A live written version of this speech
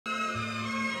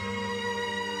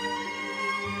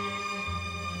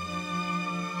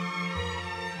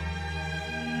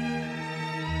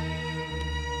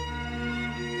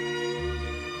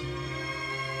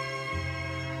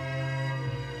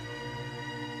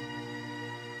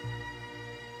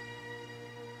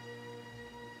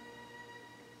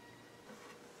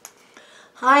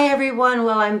Hi everyone,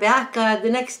 well I'm back the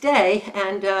next day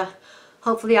and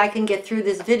hopefully I can get through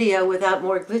this video without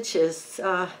more glitches.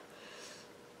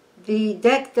 The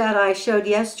deck that I showed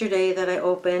yesterday that I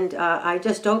opened, I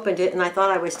just opened it and I thought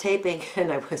I was taping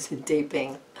and I wasn't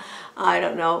taping. I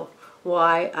don't know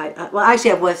why. Well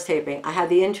actually I was taping. I had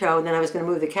the intro and then I was going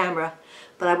to move the camera,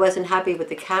 but I wasn't happy with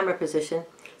the camera position.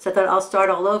 So I thought I'll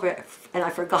start all over and I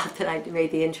forgot that I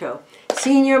made the intro.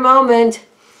 Senior moment!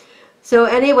 So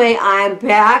anyway, I'm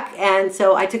back, and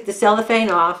so I took the cellophane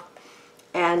off,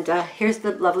 and here's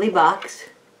the lovely box.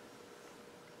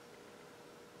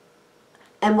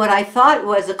 And what I thought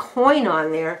was a coin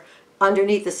on there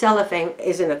underneath the cellophane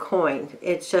isn't a coin.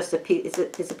 It's just a piece.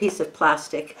 It's a piece of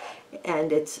plastic,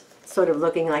 and it's sort of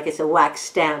looking like it's a wax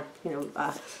stamp, you know,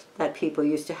 that people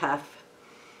used to have.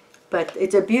 But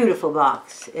it's a beautiful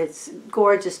box. It's a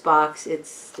gorgeous box.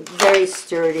 It's very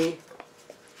sturdy.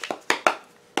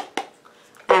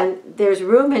 And there's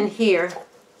room in here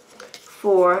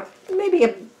for maybe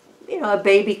a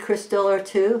baby crystal or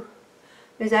two.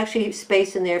 There's actually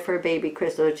space in there for a baby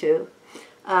crystal or two.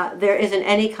 There isn't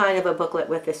any kind of a booklet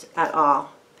with this at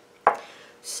all.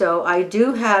 So I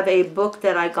do have a book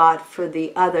that I got for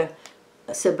the other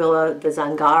Sibilla, the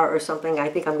Zangar or something. I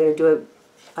think I'm going to do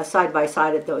a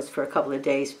side-by-side of those for a couple of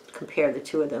days, compare the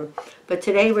two of them. But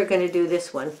today we're going to do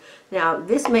this one. Now,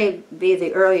 this may be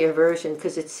the earlier version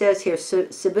because it says here,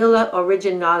 Sibilla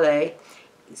Originale,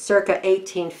 circa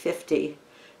 1850.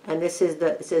 And this is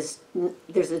it says,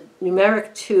 there's a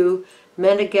numeric 2,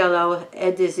 Meneghello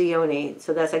Edizioni.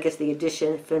 So that's, I guess, the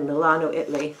edition from Milano,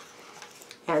 Italy.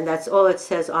 And that's all it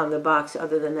says on the box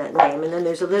other than that name. And then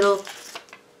there's a little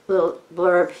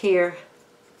blurb here.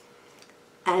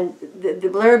 And the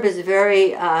blurb is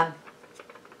very,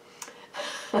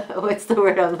 what's the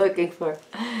word I'm looking for?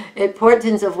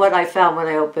 Importance of what I found when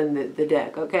I opened the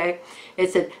deck, okay?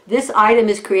 It said, this item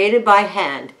is created by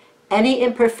hand. Any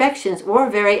imperfections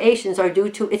or variations are due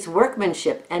to its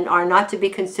workmanship and are not to be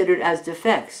considered as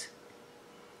defects.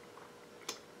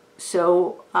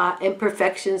 So,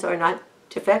 imperfections are not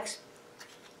defects?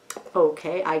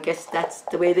 Okay, I guess that's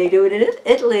the way they do it in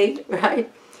Italy, right?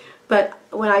 But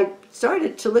when I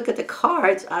started to look at the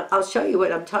cards, I'll show you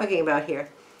what I'm talking about here.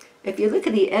 If you look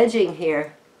at the edging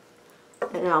here,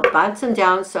 and I'll bounce them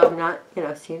down so I'm not,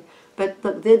 seeing. But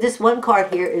look, this one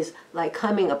card here is like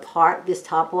coming apart, this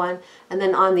top one. And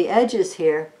then on the edges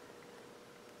here,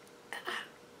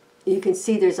 you can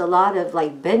see there's a lot of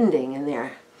like bending in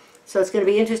there. So it's going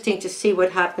to be interesting to see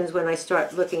what happens when I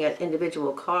start looking at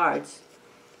individual cards.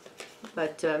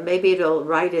 But maybe it'll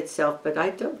right itself, but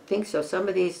I don't think so. Some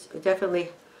of these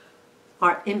definitely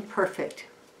are imperfect.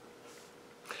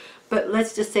 But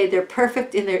let's just say they're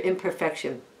perfect in their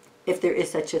imperfection, if there is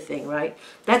such a thing, right?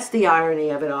 That's the irony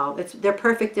of it all. They're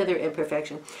perfect in their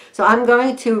imperfection. So I'm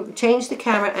going to change the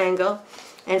camera angle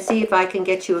and see if I can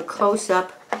get you a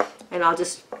close-up, and I'll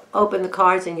just open the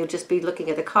cards and you'll just be looking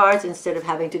at the cards instead of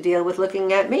having to deal with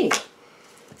looking at me.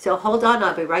 So hold on,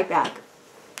 I'll be right back.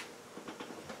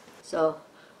 So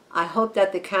I hope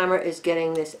that the camera is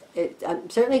getting this. I'm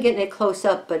certainly getting it close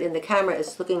up, but in the camera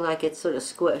it's looking like it's sort of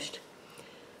squished.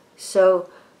 So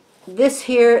this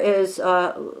here is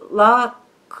La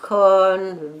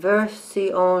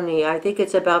Conversione. I think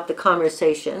it's about the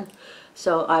conversation.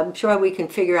 So I'm sure we can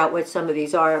figure out what some of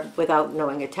these are without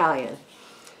knowing Italian.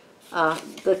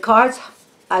 The cards,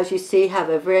 as you see, have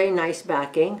a very nice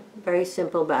backing, very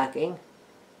simple backing.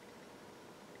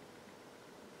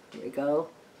 Here we go.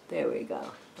 There we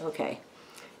go. Okay.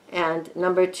 And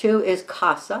number 2 is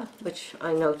casa, which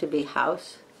I know to be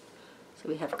house. So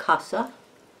we have casa.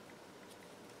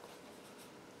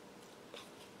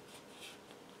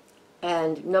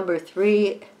 And number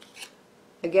 3,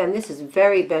 again, this is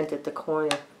very bent at the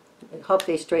corner. I hope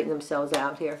they straighten themselves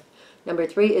out here. Number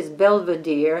 3 is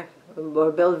Belvedere,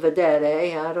 or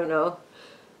Belvedere, I don't know.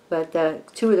 But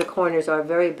 2 of the corners are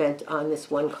very bent on this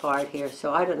one card here.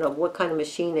 So I don't know what kind of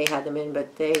machine they had them in,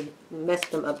 but they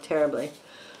messed them up terribly.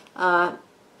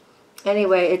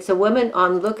 Anyway, it's a woman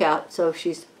on lookout, so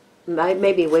she's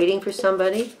maybe waiting for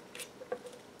somebody.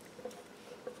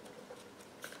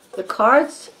 The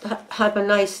cards have a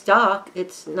nice stock.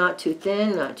 It's not too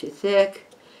thin, not too thick.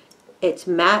 It's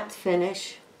matte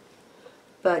finish.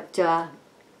 But let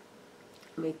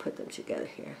me put them together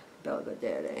here.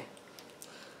 Belvedere.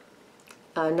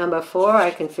 Number 4,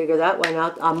 I can figure that one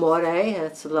out. Amore,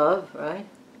 that's love, right?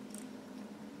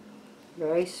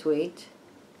 Very sweet.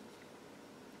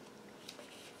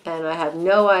 And I have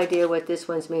no idea what this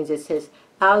one means. It says,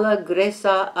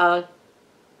 Allegrezza al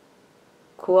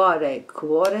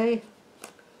cuore.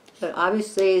 But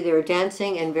obviously they're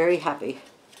dancing and very happy.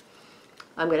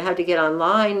 I'm going to have to get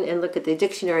online and look at the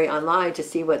dictionary online to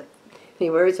see what the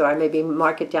words are. Maybe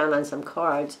mark it down on some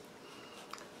cards.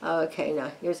 Okay,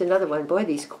 now here's another one. Boy,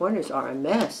 these corners are a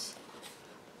mess.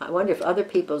 I wonder if other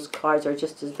people's cards are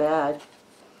just as bad.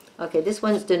 Okay, this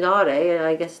one's denare, and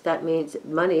I guess that means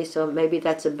money, so maybe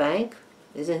that's a bank.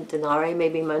 Isn't denare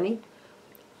maybe money?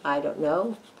 I don't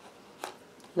know.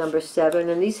 Number 7,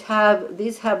 and these have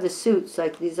the suits,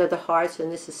 like these are the hearts,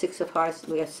 and this is 6 of hearts.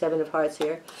 We have 7 of hearts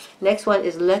here. Next one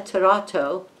is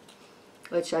letterato,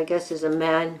 which I guess is a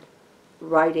man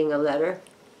writing a letter.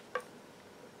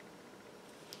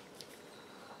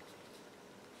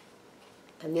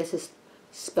 And this is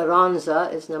speranza,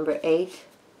 is number 8.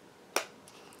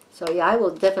 So yeah, I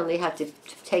will definitely have to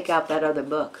take out that other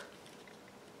book.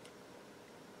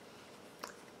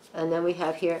 And then we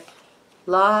have here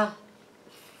La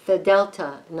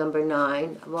Fidelta, number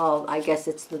 9. Well, I guess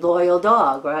it's the loyal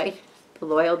dog, right? The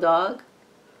loyal dog.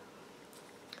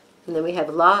 And then we have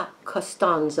La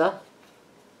Costanza.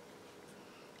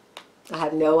 I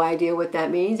have no idea what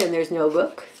that means, and there's no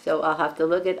book, so I'll have to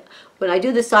look at. When I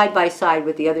do the side-by-side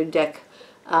with the other deck,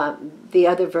 the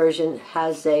other version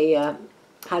has an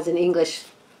English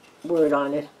word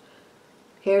on it.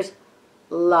 Here's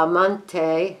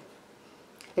l'amante.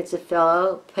 It's a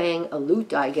fellow playing a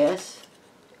lute, I guess.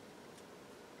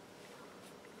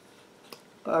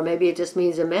 Or maybe it just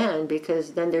means a man,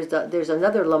 because then there's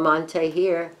another l'amante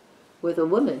here with a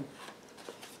woman.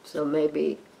 So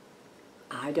maybe,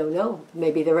 I don't know,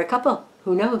 maybe they're a couple.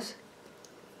 Who knows?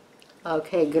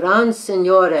 Okay, gran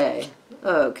signore.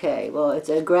 Okay, well, it's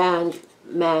a grand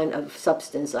man of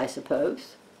substance, I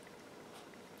suppose.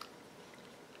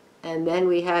 And then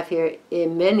we have here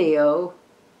Imeneo.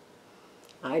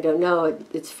 I don't know,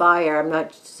 it's fire. I'm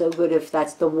not so good if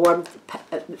that's the warmth,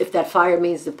 if that fire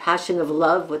means the passion of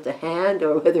love with the hand,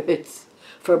 or whether it's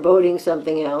foreboding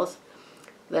something else.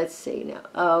 Let's see now.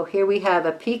 Oh, here we have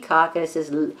a peacock, and it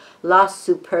says La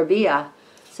Superbia.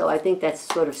 So I think that's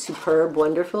sort of superb,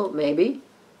 wonderful, maybe.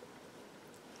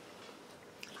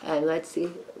 And let's see,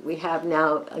 we have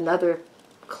now another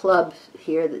club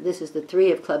here. This is the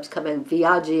 3 of clubs coming,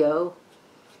 Viaggio.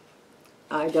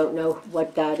 I don't know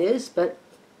what that is, but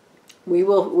we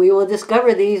will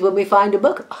discover these when we find a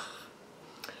book.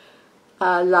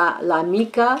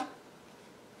 L'amica,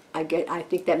 I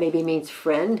think that maybe means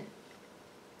friend.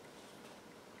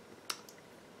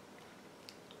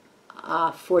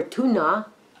 Fortuna,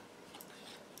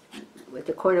 with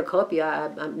the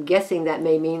cornucopia, I'm guessing that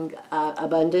may mean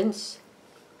abundance.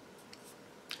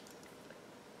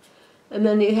 And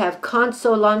then you have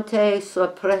consolante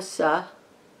sorpresa.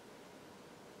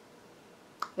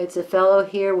 It's a fellow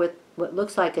here with what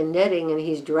looks like a netting, and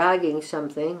he's dragging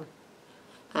something.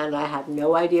 And I have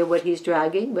no idea what he's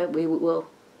dragging, but we will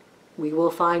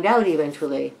find out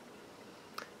eventually.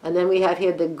 And then we have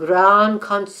here the Gran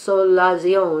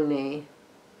Consolazione.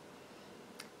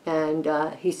 And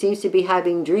he seems to be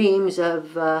having dreams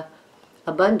of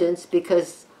abundance,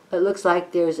 because it looks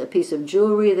like there's a piece of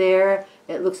jewelry there.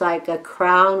 It looks like a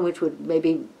crown, which would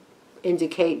maybe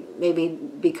indicate maybe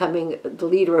becoming the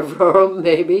leader of Rome,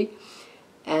 maybe.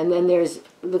 And then it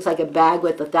looks like a bag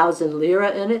with 1,000 lira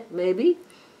in it, maybe.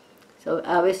 So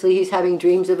obviously he's having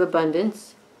dreams of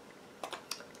abundance.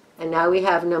 And now we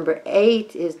have number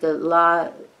 8 is the La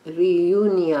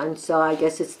Reunion. So I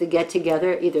guess it's the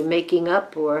get-together, either making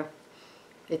up or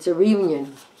it's a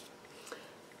reunion.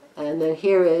 And then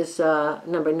here is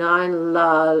number 9,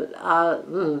 La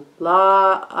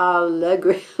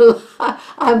Allegria.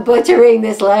 I'm butchering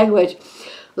this language.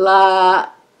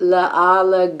 La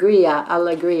Allegria.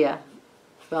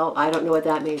 Well, I don't know what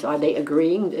that means. Are they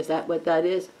agreeing? Is that what that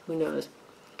is? Who knows?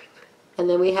 And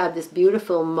then we have this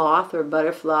beautiful moth or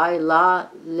butterfly, La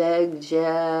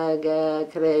Leggerezza.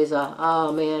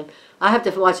 Oh man, I have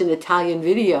to watch an Italian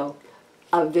video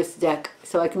of this deck,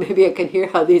 so maybe I can hear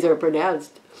how these are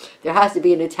pronounced. There has to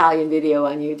be an Italian video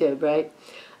on YouTube, right?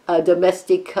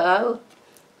 Domestico.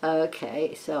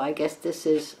 Okay, so I guess this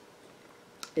is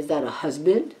that a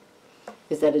husband?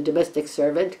 Is that a domestic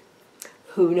servant?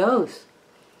 Who knows?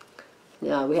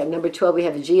 Now we have number 12, we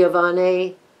have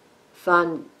Giovanni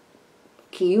Fanciulla.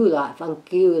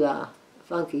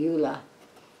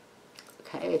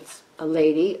 Okay, it's a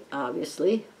lady,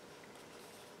 obviously.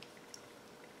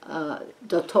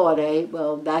 Dottore,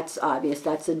 well, that's obvious,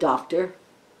 that's a doctor.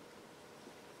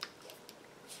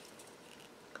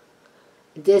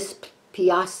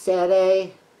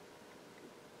 Dispiacere,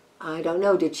 I don't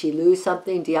know, did she lose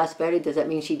something? Diaspere, does that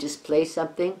mean she displaced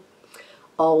something?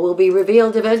 All will be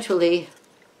revealed eventually.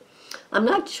 I'm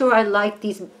not sure I like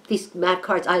these matte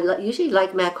cards. I usually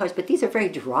like matte cards, but these are very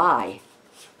dry.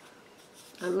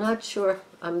 I'm not sure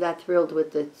I'm that thrilled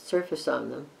with the surface on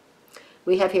them.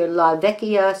 We have here La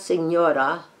Vecchia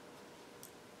Signora.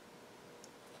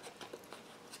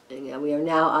 And we are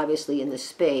now obviously in the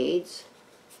spades.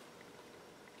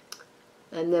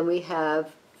 And then we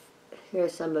have,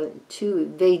 here's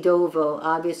two Vedovo.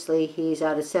 Obviously he's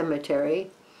at a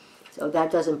cemetery, so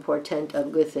that doesn't portend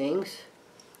of good things.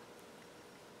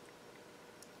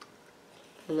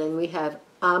 And then we have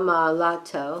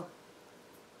Ammalato.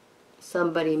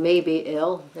 Somebody may be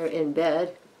ill, they're in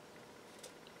bed.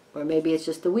 Or maybe it's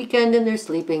just the weekend and they're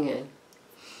sleeping in.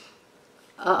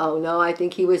 Uh-oh, no, I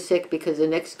think he was sick because the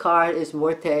next card is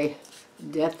Morte.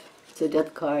 Death. It's a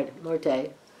death card.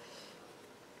 Morte.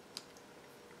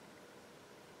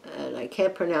 And I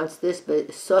can't pronounce this, but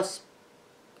Sospiri.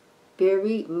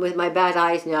 With my bad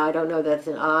eyes now, I don't know if that's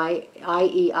an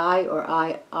I-E-I or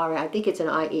I-R. I think it's an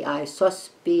I-E-I.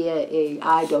 Sospiri.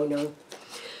 I don't know.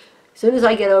 As soon as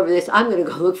I get over this, I'm going to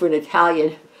go look for an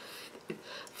Italian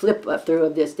flip up through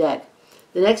of this deck.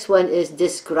 The next one is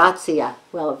Disgrazia.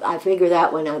 Well, I figure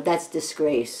that one out. That's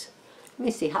disgrace. Let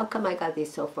me see. How come I got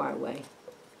these so far away?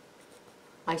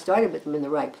 I started with them in the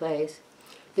right place.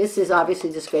 This is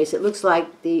obviously disgrace. It looks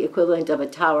like the equivalent of a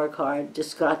tower card.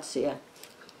 Disgrazia.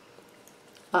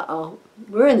 Uh-oh.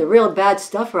 We're in the real bad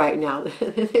stuff right now.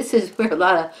 This is where a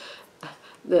lot of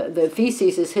the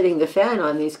feces is hitting the fan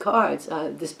on these cards.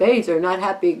 The spades are not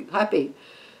happy.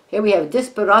 Here we have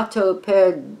Disperato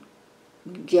per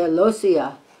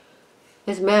Gelosia.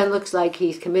 This man looks like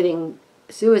he's committing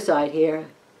suicide here.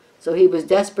 So he was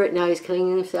desperate, now he's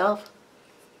killing himself.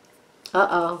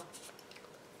 Uh-oh.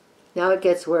 Now it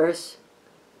gets worse.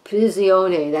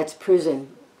 Prigione, that's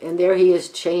prison. And there he is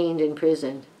chained in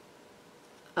prison.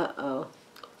 Uh-oh.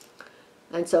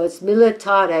 And so it's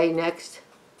Militare next.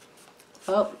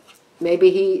 Oh,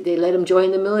 maybe they let him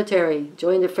join the military,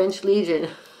 join the French Legion.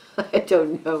 I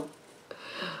don't know.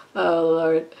 Oh,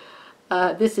 Lord.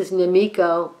 This is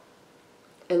Nemico.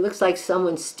 It looks like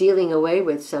someone's stealing away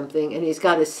with something, and he's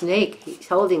got a snake. He's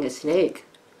holding a snake.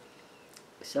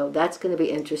 So that's going to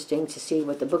be interesting to see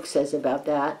what the book says about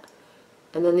that.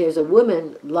 And then there's a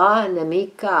woman, La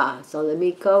Nemica. So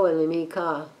Nemico and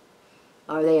Nemica.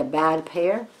 Are they a bad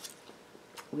pair?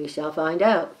 We shall find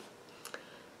out.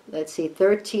 Let's see,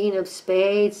 13 of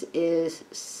spades is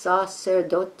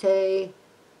Sacerdote.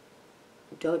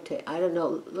 I don't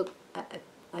know. Look,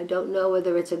 I don't know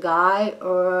whether it's a guy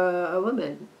or a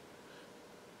woman.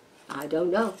 I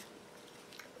don't know.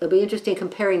 It'll be interesting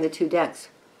comparing the two decks.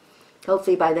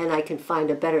 Hopefully by then I can find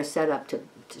a better setup to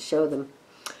show them.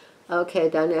 Okay,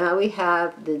 now we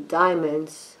have the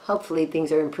diamonds. Hopefully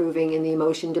things are improving in the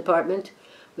emotion department.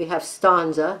 We have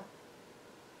Stanza.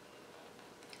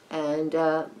 And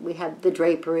we have the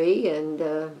drapery and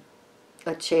a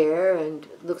chair, and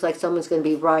it looks like someone's going to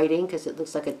be writing because it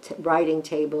looks like a writing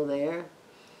table there.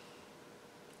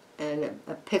 And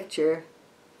a picture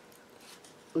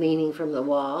leaning from the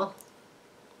wall.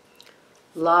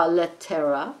 La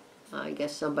Lettera. I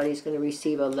guess somebody's going to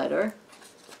receive a letter.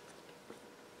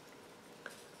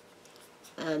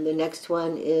 And the next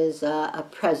one is a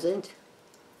present.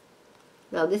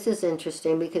 Now this is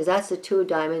interesting because that's the 2 of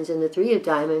diamonds, and the 3 of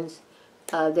diamonds,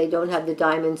 they don't have the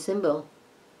diamond symbol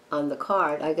on the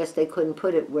card. I guess they couldn't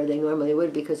put it where they normally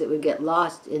would because it would get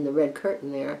lost in the red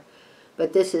curtain there.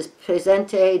 But this is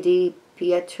Presente di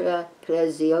Pietra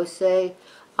Preziose.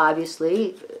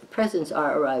 Obviously, presents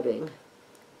are arriving.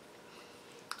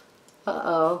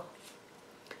 Uh-oh.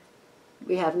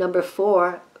 We have number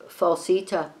 4,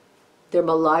 Falsita. They're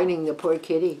maligning the poor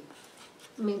kitty.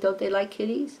 I mean, don't they like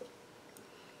kitties?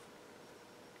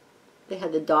 They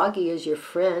had the doggy as your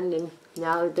friend, and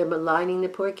now they're maligning the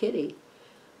poor kitty.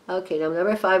 Okay, now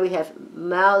number 5 we have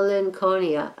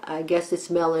Melancholia. I guess it's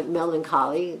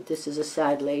melancholy. This is a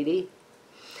sad lady.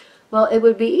 Well, it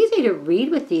would be easy to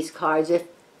read with these cards if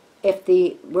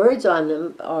the words on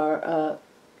them are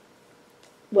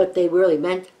what they really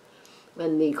meant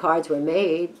when the cards were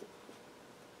made.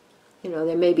 You know,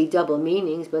 there may be double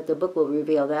meanings, but the book will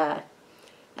reveal that.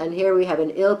 And here we have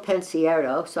an Il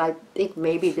Pensiero, so I think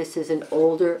maybe this is an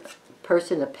older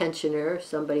person, a pensioner,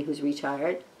 somebody who's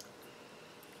retired.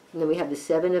 And then we have the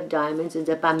 7 of diamonds, and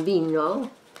the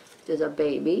Bambino, there's a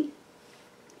baby.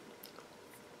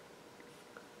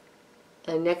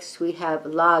 And next we have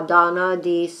La Donna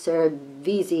di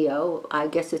Servizio. I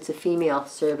guess it's a female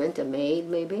servant, a maid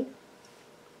maybe.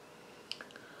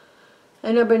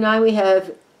 And number 9 we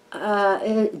have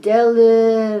Delirante.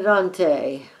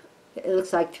 It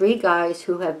looks like 3 guys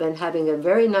who have been having a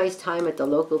very nice time at the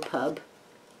local pub,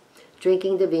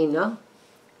 drinking the vino.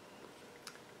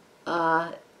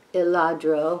 Il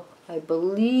Ladro. I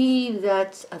believe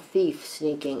that's a thief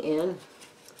sneaking in.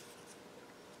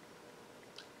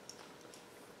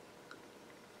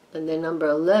 And then number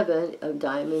 11 of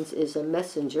diamonds is a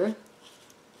messenger.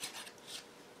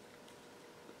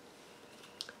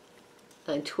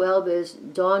 And 12 is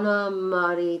Donna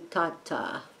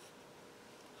Maritata.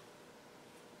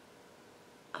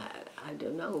 I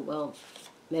don't know. Well,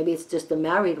 maybe it's just a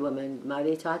married woman,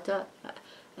 Maritata.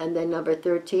 And then number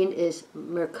 13 is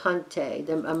Mercante,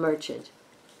 a merchant.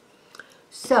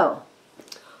 So,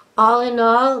 all in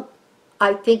all,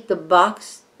 I think the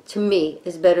box, to me,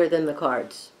 is better than the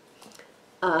cards.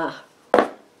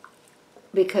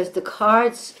 Because the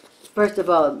cards, first of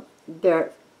all,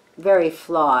 they're very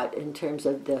flawed in terms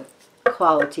of the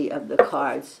quality of the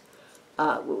cards,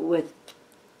 with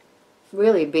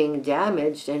really being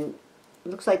damaged, and it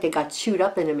looks like they got chewed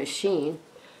up in a machine.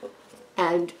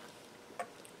 And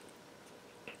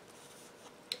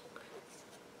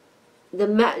the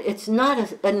mat, it's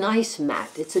not a nice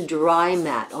mat, it's a dry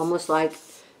mat, almost like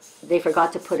they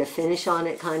forgot to put a finish on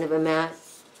it kind of a mat.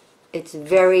 It's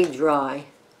very dry.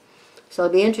 So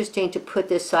it'll be interesting to put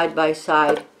this side by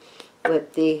side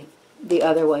with the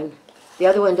other one. The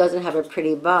other one doesn't have a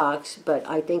pretty box, but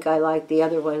I think I like the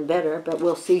other one better, but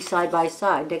we'll see side by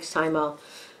side. Next time I'll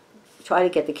try to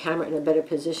get the camera in a better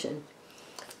position.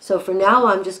 So for now,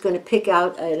 I'm just going to pick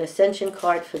out an Ascension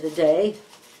card for the day.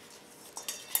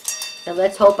 And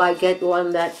let's hope I get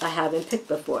one that I haven't picked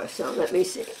before. So let me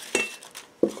see.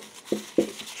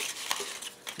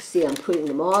 See, I'm putting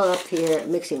them all up here,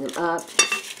 mixing them up.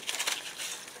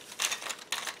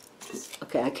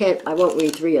 Okay, I won't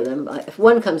read 3 of them. If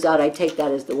one comes out, I take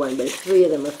that as the one, but if 3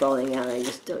 of them are falling out, I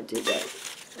just don't do that.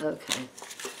 Okay.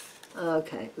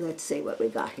 Okay, let's see what we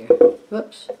got here.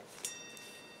 Whoops.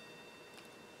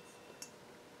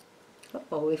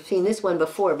 Oh, we've seen this one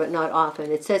before, but not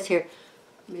often. It says here,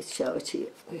 let me show it to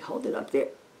you. We hold it up there.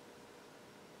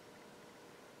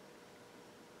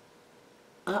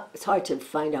 It's hard to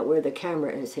find out where the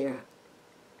camera is here.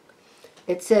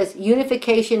 It says,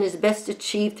 unification is best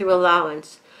achieved through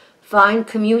allowance. Find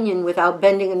communion without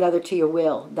bending another to your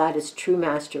will. That is true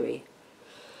mastery.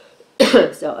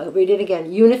 So I'll read it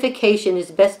again. Unification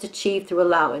is best achieved through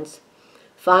allowance.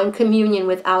 Find communion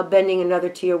without bending another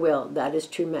to your will. That is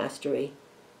true mastery.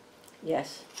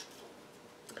 Yes.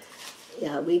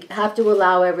 Yeah, we have to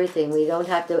allow everything. We don't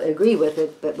have to agree with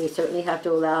it, but we certainly have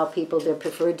to allow people their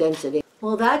preferred density.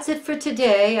 Well, that's it for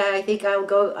today. I think I'll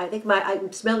go,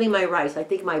 I'm smelling my rice. I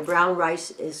think my brown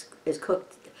rice is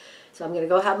cooked. So I'm going to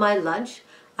go have my lunch.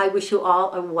 I wish you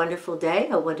all a wonderful day,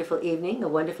 a wonderful evening, a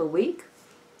wonderful week,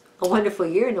 a wonderful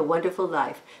year, and a wonderful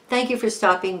life. Thank you for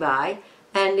stopping by.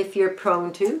 And if you're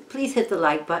prone to, please hit the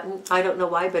like button. I don't know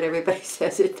why, but everybody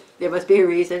says it. There must be a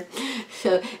reason.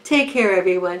 So take care,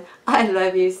 everyone. I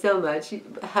love you so much.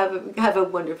 Have a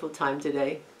wonderful time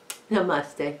today.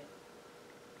 Namaste.